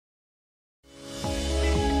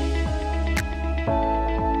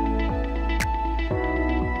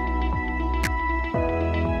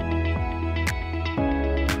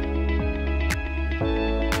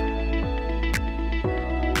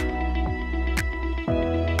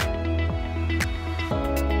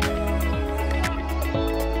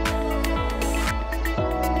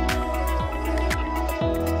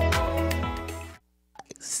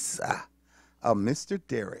of Mr.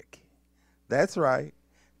 Derek. That's right.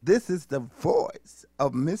 This is the voice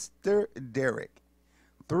of Mr. Derek.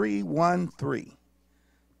 313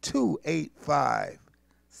 285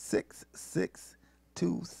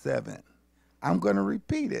 6627. I'm going to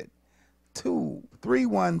repeat it.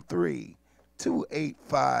 313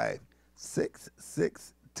 285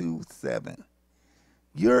 6627.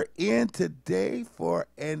 You're in today for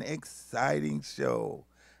an exciting show.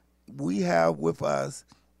 We have with us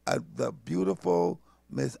the beautiful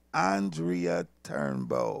Miss Andrea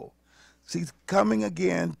Turnbow. She's coming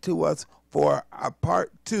again to us for our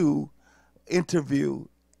part 2 interview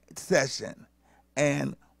session.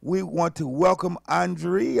 And we want to welcome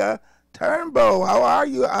Andrea Turnbow. How are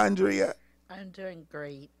you, Andrea? I'm doing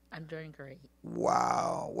great. I'm doing great.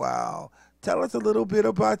 Wow, wow. Tell us a little bit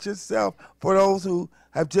about yourself for those who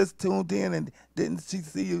have just tuned in and didn't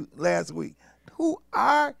see you last week. Who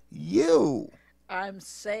are you? I'm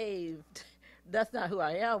saved. That's not who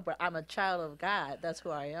I am, but I'm a child of God. That's who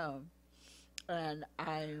I am. And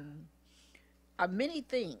I'm many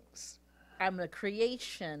things. I'm a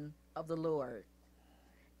creation of the Lord.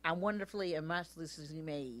 I'm wonderfully and masterfully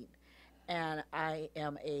made. And I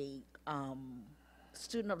am a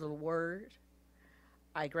student of the Word.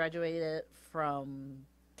 I graduated from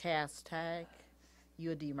Cass Tech,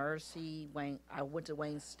 UD Mercy. I went to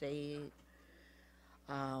Wayne State.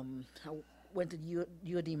 I went to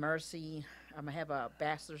UD Mercy. I have a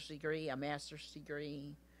bachelor's degree, a master's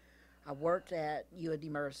degree. I worked at UD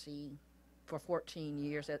Mercy for 14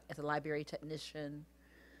 years as a library technician.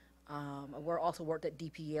 I also worked at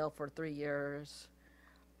DPL for 3 years.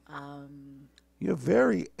 You're a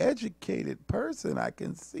very educated person. I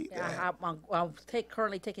can see that. Yeah, I'm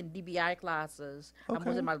currently taking DBI classes. Okay. I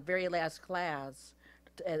was in my very last class,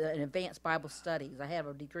 in advanced Bible studies. I have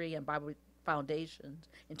a degree in Bible foundations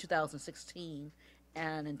in 2016,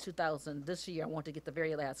 and in this year I want to get the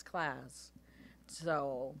very last class.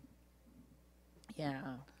 So,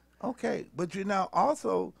 yeah. Okay, but you're now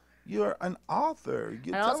also you're an author.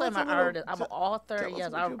 I also am an artist. I'm an author.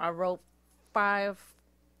 Yes, I wrote five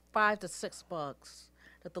to six books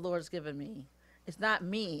that the Lord has given me. It's not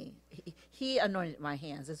me. He anointed my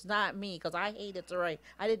hands. It's not me because I hated to write.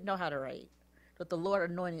 I didn't know how to write, but the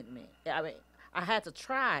Lord anointed me. I mean, I had to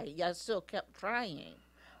try. I still kept trying,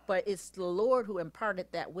 but it's the Lord who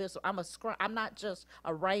imparted that wisdom. I'm a scribe. I'm not just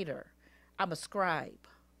a writer. I'm a scribe.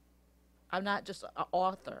 I'm not just an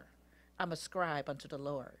author. I'm a scribe unto the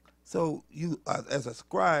Lord. So you, as a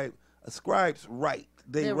scribes write.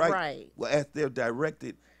 They're write. right. Well, as they're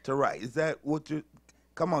directed to write. Is that what you?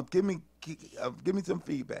 Come on, give me some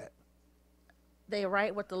feedback. They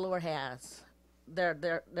write what the Lord has.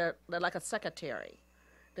 They're like a secretary.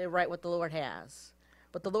 They write what the Lord has.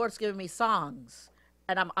 But the Lord's given me songs,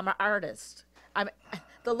 and I'm an artist.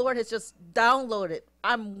 The Lord has just downloaded.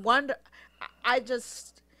 I'm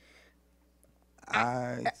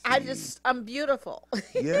beautiful.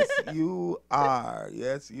 Yes, you are.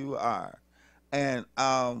 Yes, you are. And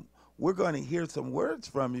we're going to hear some words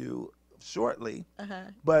from you shortly. Uh-huh.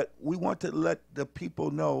 But we want to let the people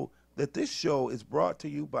know that this show is brought to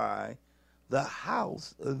you by the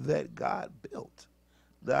house that God built.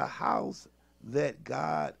 The house that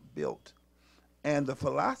God built. And the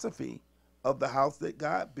philosophy of the house that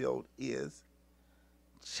God built is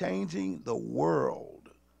changing the world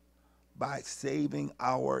by saving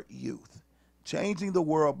our youth. Changing the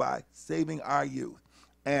world by saving our youth.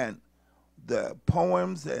 And the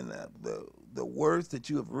poems and the words that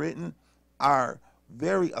you have written are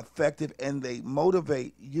very effective, and they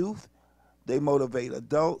motivate youth, they motivate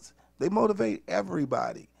adults, they motivate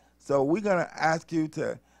everybody. So we're going to ask you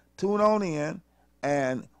to tune on in,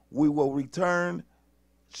 and we will return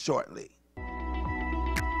shortly.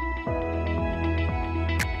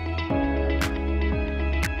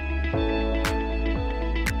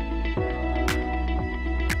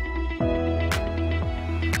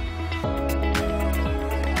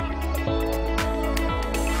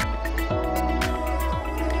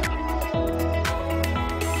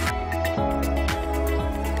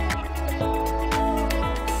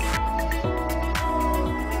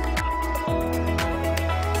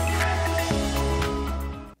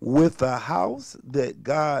 With the house that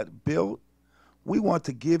God built, we want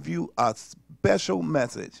to give you a special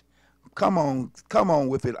message. Come on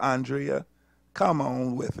with it, Andrea. Come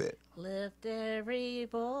on with it. Lift every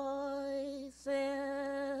voice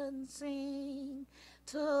and sing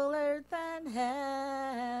till earth and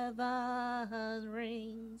heaven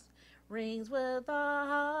rings with a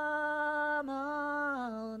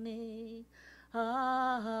harmony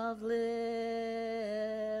of liberty.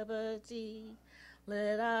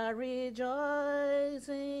 Let our rejoicing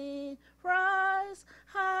rise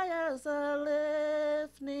as the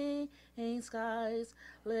lifting skies,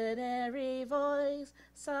 let every voice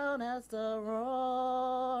sound as the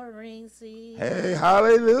roaring sea. Hey,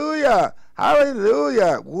 hallelujah.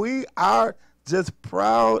 Hallelujah. We are just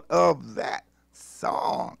proud of that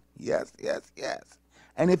song. Yes, yes, yes.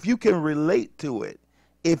 And if you can relate to it,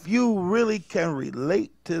 if you really can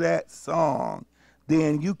relate to that song,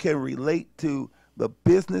 then you can relate to the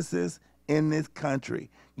businesses in this country.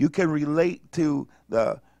 You can relate to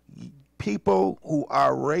the people who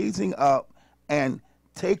are raising up and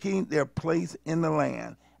taking their place in the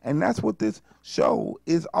land. And that's what this show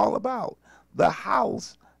is all about. The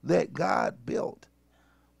house that God built.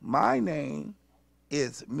 My name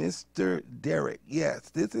is Mr. Derek.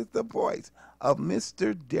 Yes, this is the voice of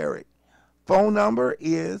Mr. Derek. Phone number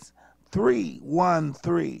is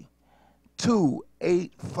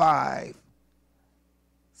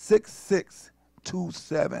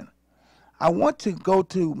 313-285-6627. I want to go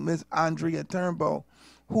to Miss Andrea Turnbow,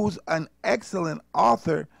 who's an excellent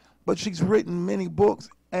author, but she's written many books,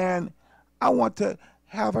 and I want to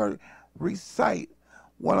have her recite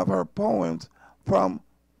one of her poems from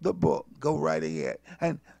the book. Go right ahead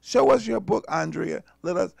and show us your book, Andrea.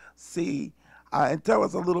 Let us see and tell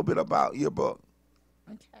us a little bit about your book.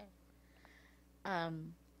 Okay.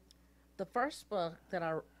 The first book that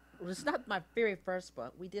it's not my very first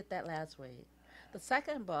book. We did that last week. The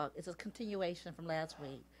second book is a continuation from last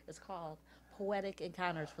week. It's called Poetic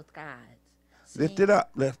Encounters with God. Lift it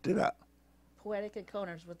up, lift it up. Poetic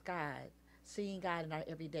Encounters with God, seeing God in our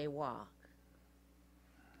everyday walk.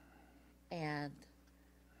 And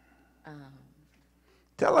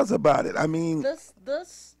tell us about it. I mean, this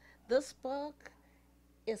book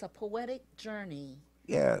is a poetic journey.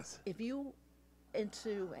 Yes. If you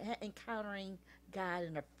into encountering God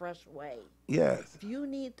in a fresh way. Yes. If you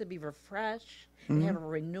need to be refreshed and have a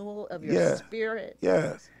renewal of your Yes. spirit.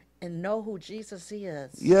 Yes. And know who Jesus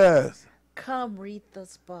is. Yes. Come read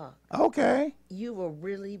this book. Okay. You will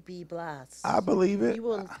really be blessed. I believe it. You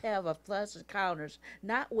will have a flesh encounters,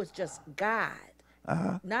 not with just God,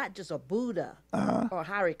 not just a Buddha or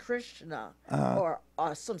Hare Krishna or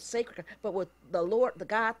some sacred, but with the Lord, the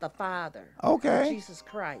God, the Father. Okay. Jesus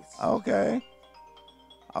Christ. Okay.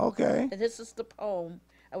 Okay. And this is the poem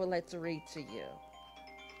I would like to read to you.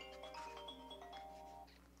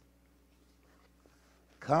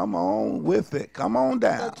 Come on with it. Come on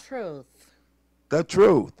down. The truth. The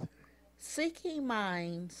truth. Seeking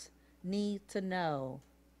minds need to know,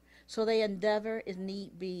 so they endeavor, if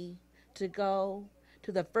need be, to go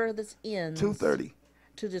to the furthest ends 2:30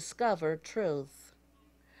 to discover truth.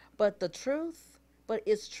 But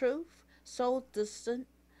is truth so distant,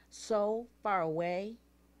 so far away?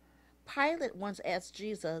 Pilate once asked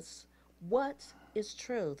Jesus, "What is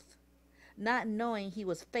truth?" not knowing he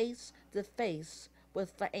was face to face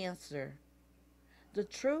with the answer. The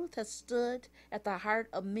truth has stood at the heart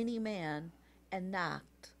of many men and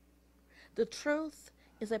knocked. The truth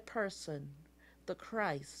is a person, the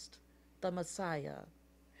Christ, the Messiah.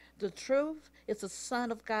 The truth is the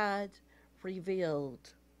Son of God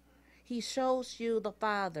revealed. He shows you the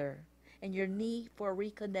Father and your need for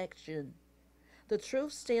reconnection. The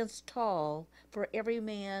truth stands tall for every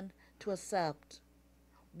man to accept.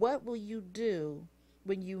 What will you do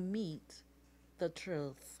when you meet the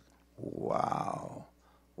truth? Wow.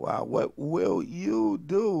 Wow. What will you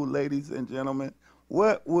do, ladies and gentlemen?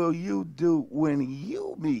 What will you do when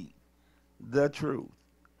you meet the truth?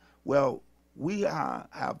 Well, we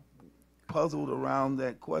have puzzled around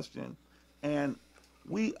that question, and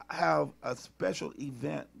we have a special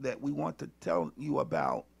event that we want to tell you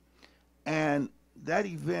about. And that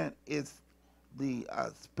event is the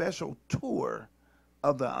special tour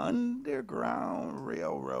of the Underground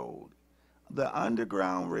Railroad. The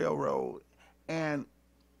Underground Railroad. And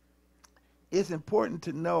it's important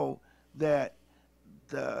to know that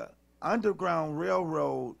the Underground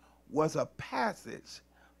Railroad was a passage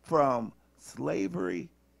from slavery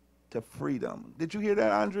to freedom. Did you hear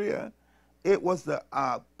that, Andrea? It was the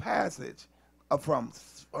passage from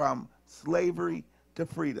slavery to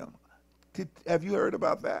freedom. Have you heard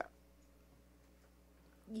about that?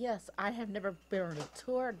 Yes, I have never been on a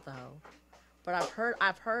tour though, but I've heard.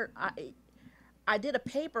 I did a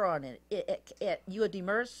paper on it at UD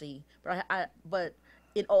Mercy, but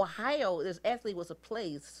in Ohio, there actually was a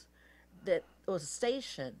place that was a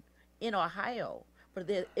station in Ohio, but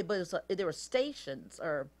there were stations,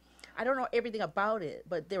 or I don't know everything about it,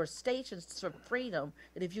 but there were stations for freedom.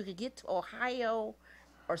 And if you could get to Ohio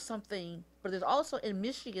or something, but there's also in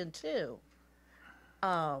Michigan too,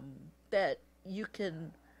 that you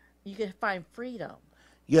can find freedom.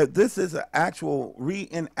 Yeah, this is an actual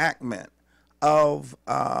reenactment of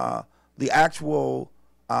the actual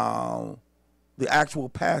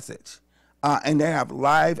passage, and they have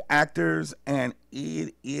live actors, and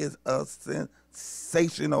it is a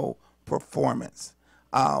sensational performance.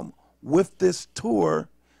 With this tour,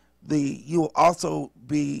 you'll also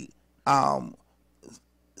be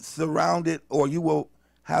surrounded, or you will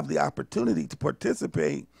have the opportunity to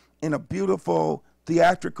participate in a beautiful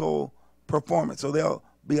theatrical performance. So there'll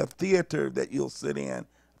be a theater that you'll sit in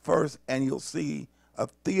first, and you'll see a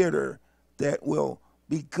theater that will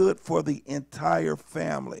be good for the entire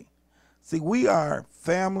family. See, we are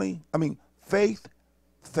faith,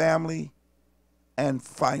 family, and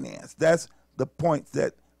finance. That's the points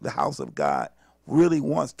that the House of God really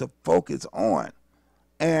wants to focus on.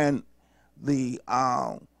 And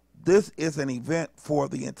this is an event for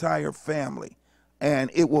the entire family,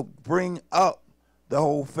 and it will bring up the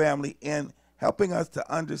whole family in helping us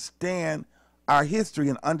to understand our history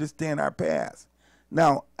and understand our past.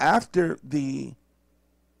 Now, after the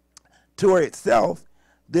tour itself,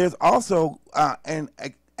 there's also an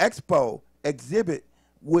expo exhibit,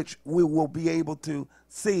 which we will be able to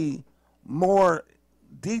see more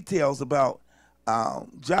details about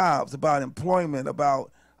jobs, about employment,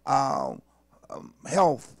 about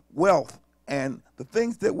health, wealth, and the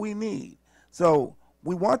things that we need. So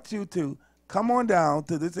we want you to come on down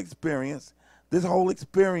to this experience. This whole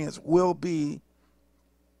experience will be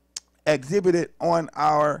exhibited on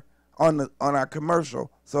our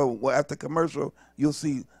commercial. So at the commercial, you'll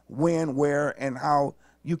see when, where, and how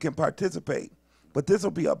you can participate. But this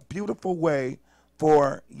will be a beautiful way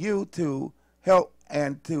for you to help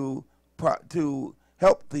and to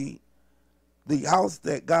help the house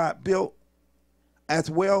that God built, as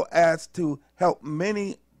well as to help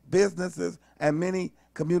many businesses and many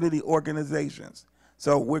community organizations.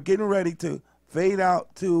 So we're getting ready to fade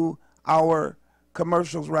out to our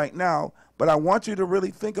commercials right now, but I want you to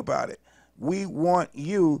really think about it. We want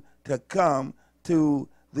you to come to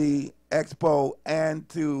the expo and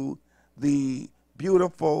to the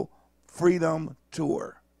beautiful Freedom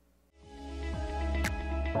Tour.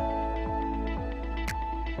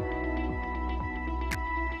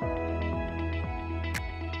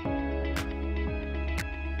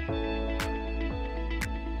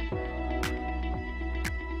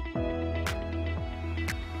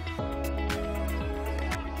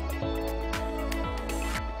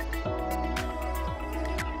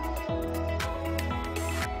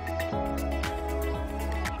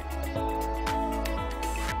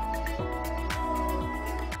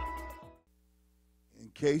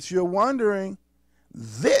 In case you're wondering,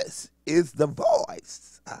 this is the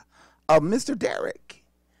voice of Mr. Derek.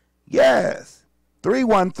 Yes,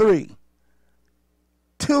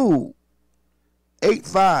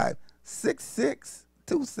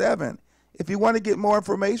 313-285-6627. If you want to get more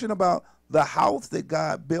information about the house that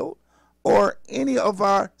God built or any of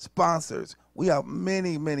our sponsors, we have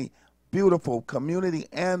many, many beautiful community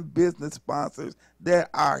and business sponsors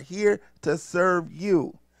that are here to serve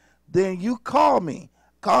you. Then you call me.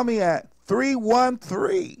 Call me at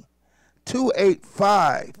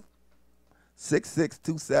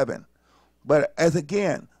 313-285-6627. But as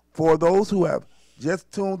again, for those who have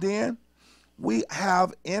just tuned in, we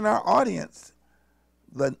have in our audience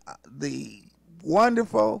the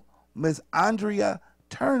wonderful Miss Andrea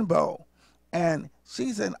Turnbow. And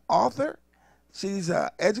she's an author, she's an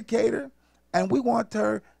educator, and we want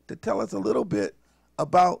her to tell us a little bit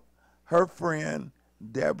about her friend,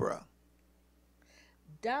 Deborah.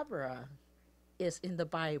 Deborah is in the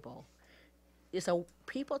Bible.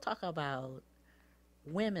 People talk about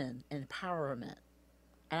women empowerment,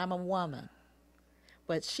 and I'm a woman,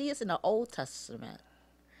 but she is in the Old Testament,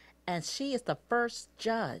 and she is the first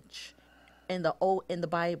judge in the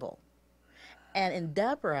Bible. And in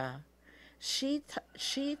Deborah, she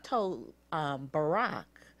told Barak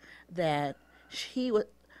that he would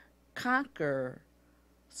conquer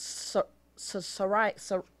Sarai.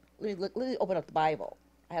 Let me open up the Bible.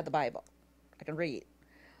 I have the Bible. I can read.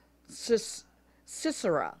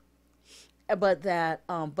 Sisera. But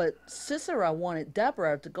Sisera wanted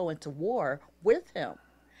Deborah to go into war with him,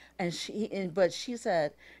 but she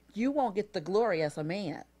said, "You won't get the glory as a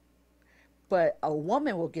man, but a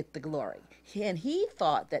woman will get the glory." And he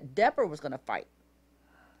thought that Deborah was going to fight,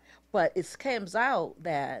 but it comes out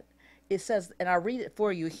that it says, and I'll read it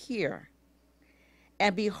for you here.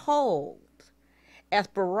 And behold, as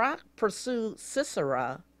Barak pursued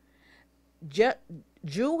Sisera,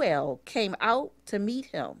 Joel came out to meet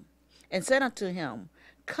him and said unto him,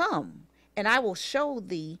 "Come and I will show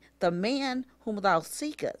thee the man whom thou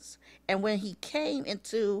seekest. And when he came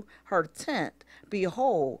into her tent,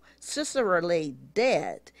 behold, Sisera lay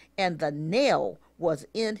dead, and the nail was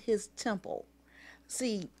in his temple.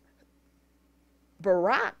 See,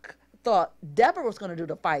 Barak thought Deborah was going to do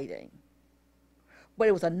the fighting, but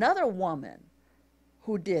it was another woman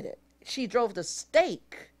who did it. She drove the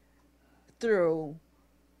stake through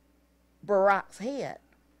Barak's head.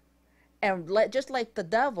 And just like the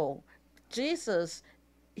devil, Jesus,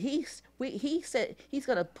 he said he's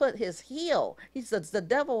going to put his heel. He says the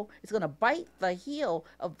devil is going to bite the heel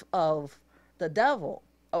of the devil,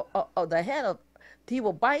 of the head of, he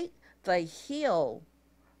will bite the heel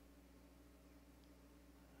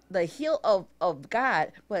of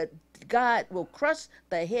God, but God will crush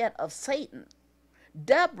the head of Satan.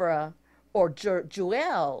 Deborah, or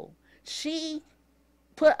Joel, she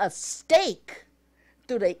put a stake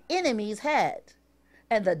through the enemy's head.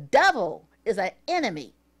 And the devil is an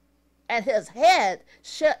enemy. And his head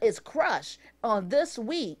is crushed on this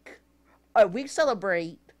week, or we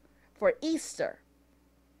celebrate for Easter.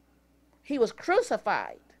 He was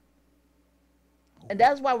crucified. And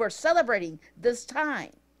that's why we're celebrating this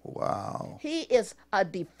time. Wow. He is a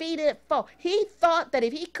defeated foe. He thought that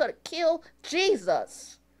if he could kill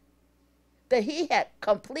Jesus, that he had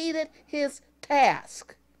completed his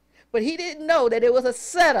task. But he didn't know that it was a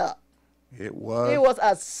setup. It was. It was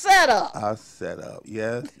a setup. A setup.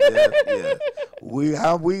 Yes, yes, yes.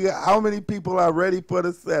 How many people are ready for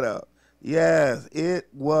the setup? Yes, it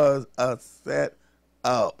was a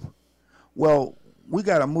setup. Well, we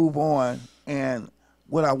got to move on, and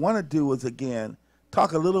what I want to do is, again,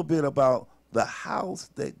 talk a little bit about the house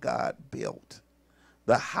that God built.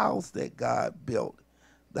 The house that God built.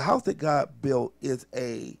 The house that God built is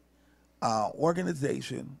a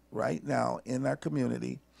organization right now in our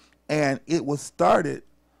community, and it was started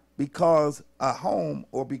because a home,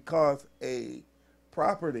 or because a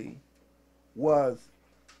property was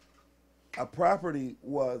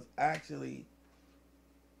actually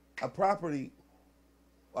a property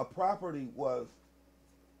was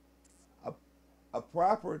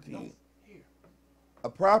a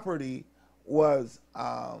property was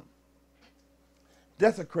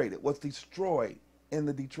desecrated, was destroyed in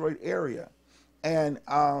the Detroit area. And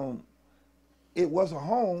it was a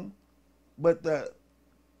home, but the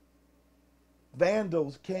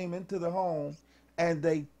vandals came into the home, and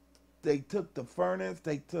they took the furnace,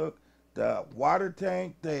 they took the water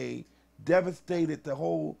tank, they devastated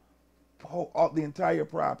the the entire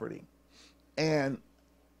property. And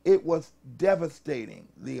it was devastating,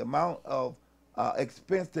 the amount of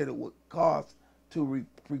expense that it would cost to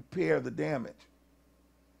repair the damage.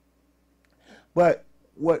 But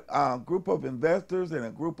what a group of investors and a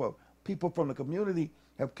group of people from the community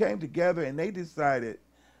have came together, and they decided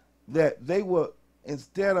that they would,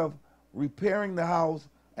 instead of repairing the house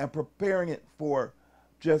and preparing it for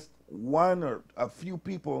just one or a few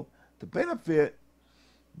people to benefit,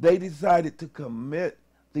 they decided to commit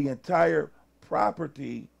the entire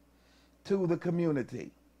property to the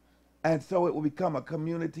community. And so it will become a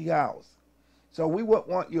community house. So we would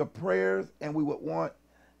want your prayers, and we would want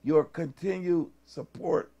your continued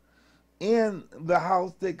support in the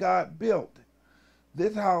house that God built.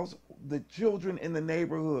 This house, the children in the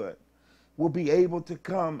neighborhood will be able to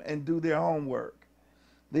come and do their homework.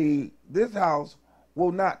 This house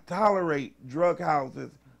will not tolerate drug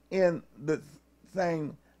houses in the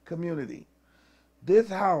same community. This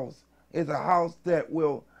house is a house that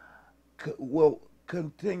will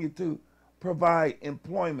continue to provide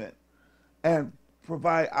employment and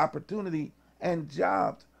provide opportunity and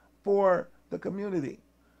jobs for the community.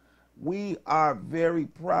 We are very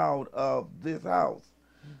proud of this house,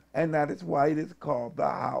 and that is why it is called the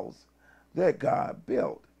house that God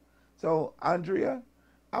built. So, Andrea,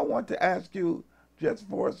 I want to ask you just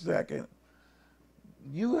for a second.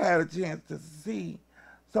 You had a chance to see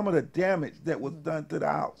some of the damage that was done to the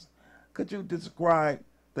house. Could you describe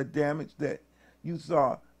the damage that you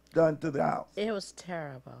saw done to the house? It was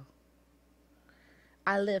terrible.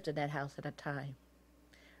 I lived in that house at a time.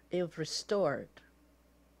 It was restored.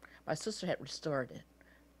 My sister had restored it,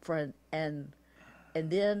 and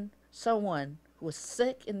then someone who was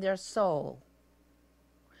sick in their soul,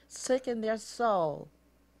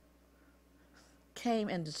 came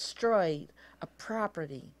and destroyed a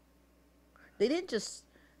property. They didn't just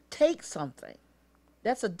take something.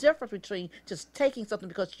 That's a difference between just taking something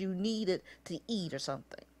because you needed to eat or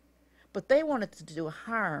something. But they wanted to do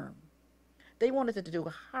harm. They wanted to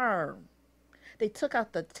do harm. They took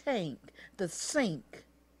out the tank, the sink.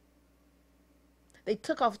 They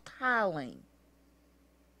took off tiling.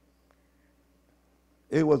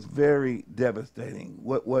 It was very devastating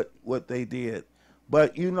what they did.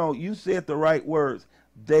 But you know, you said the right words.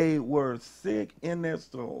 They were sick in their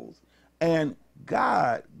souls. And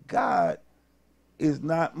God is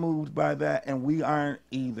not moved by that, and we aren't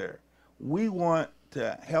either. We want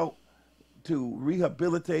to help to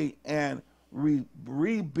rehabilitate and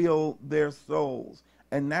rebuild their souls.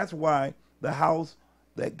 And that's why the house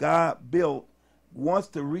that God built wants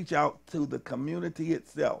to reach out to the community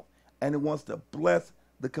itself, and it wants to bless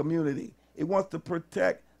the community. It wants to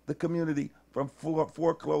protect the community from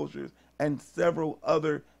foreclosures and several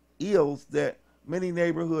other ills that many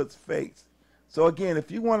neighborhoods face. So again,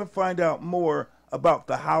 if you want to find out more about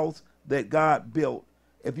the house that God built,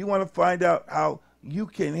 if you want to find out how you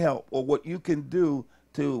can help or what you can do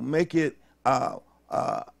to make it a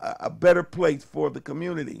better place for the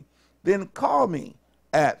community, then call me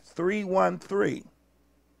at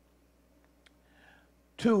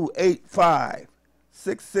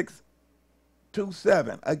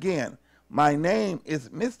 313-285-6627. Again, my name is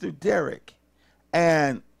Mr. Derek,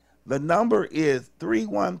 and the number is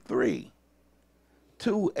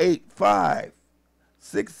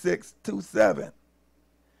 313-285-6627.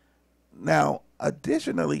 Now,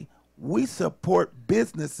 additionally, we support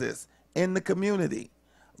businesses in the community,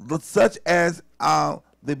 such as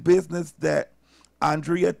the business that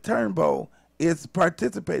Andrea Turnbow is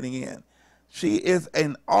participating in. She is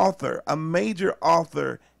an author, a major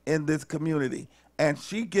author in this community, and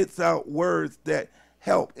she gets out words that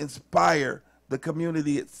help inspire the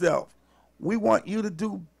community itself. We want you to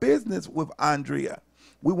do business with Andrea.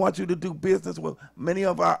 We want you to do business with many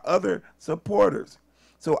of our other supporters.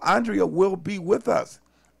 So Andrea will be with us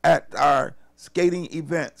at our skating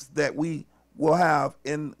events that we will have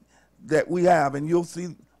and you'll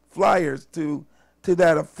see flyers to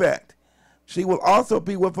that effect. She will also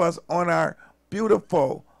be with us on our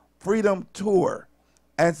beautiful Freedom Tour.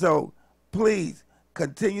 And so please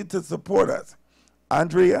continue to support us.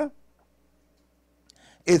 Andrea,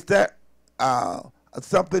 is that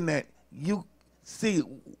something that you see?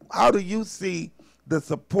 How do you see the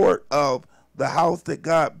support of the house that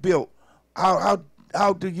God built? How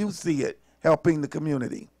do you see it helping the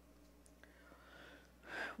community?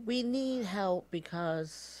 We need help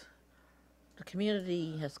because the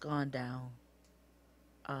community has gone down.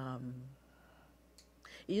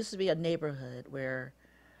 It used to be a neighborhood where,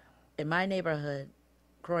 in my neighborhood,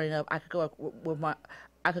 growing up, I could go with my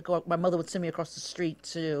mother would send me across the street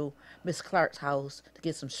to Miss Clark's house to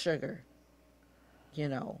get some sugar,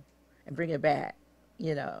 and bring it back,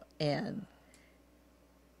 and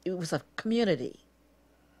it was a community.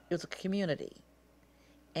 It was a community.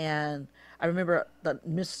 And I remember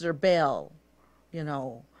Mr. Bell,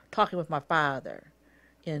 talking with my father,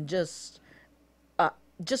 and just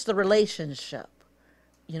the relationship.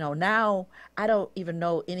 Now I don't even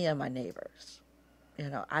know any of my neighbors.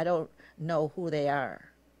 I don't know who they are.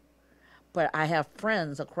 But I have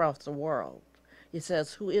friends across the world. It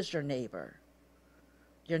says, who is your neighbor?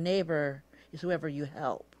 Your neighbor is whoever you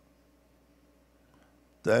help.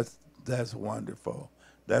 That's wonderful.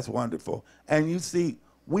 That's wonderful. And you see,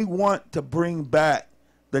 we want to bring back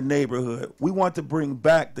the neighborhood. We want to bring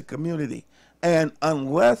back the community. And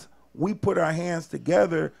unless we put our hands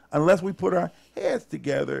together, unless we put our heads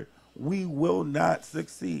together, we will not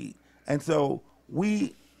succeed. And so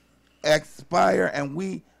we aspire and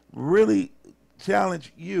we really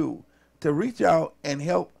challenge you to reach out and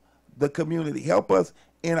help the community. Help us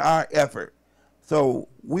in our effort. So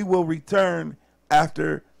we will return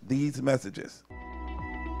after these messages.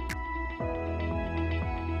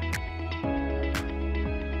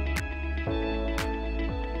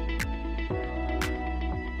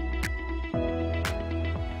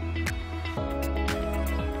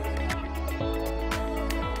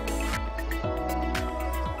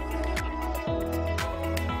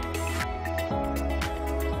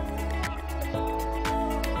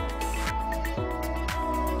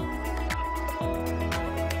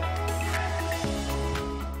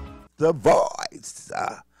 The voice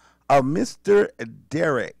of Mr.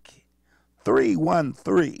 Derek,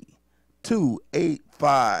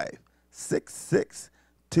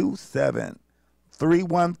 313-285-6627.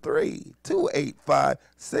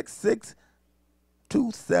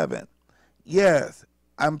 313-285-6627. Yes,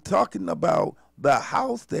 I'm talking about the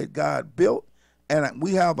house that God built, and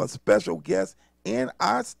we have a special guest in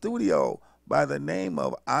our studio by the name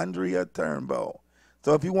of Andrea Turnbow.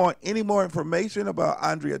 So if you want any more information about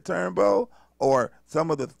Andrea Turnbow or some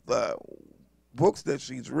of the books that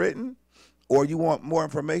she's written, or you want more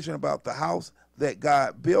information about the house that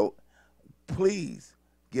God built, please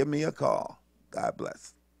give me a call. God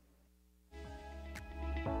bless.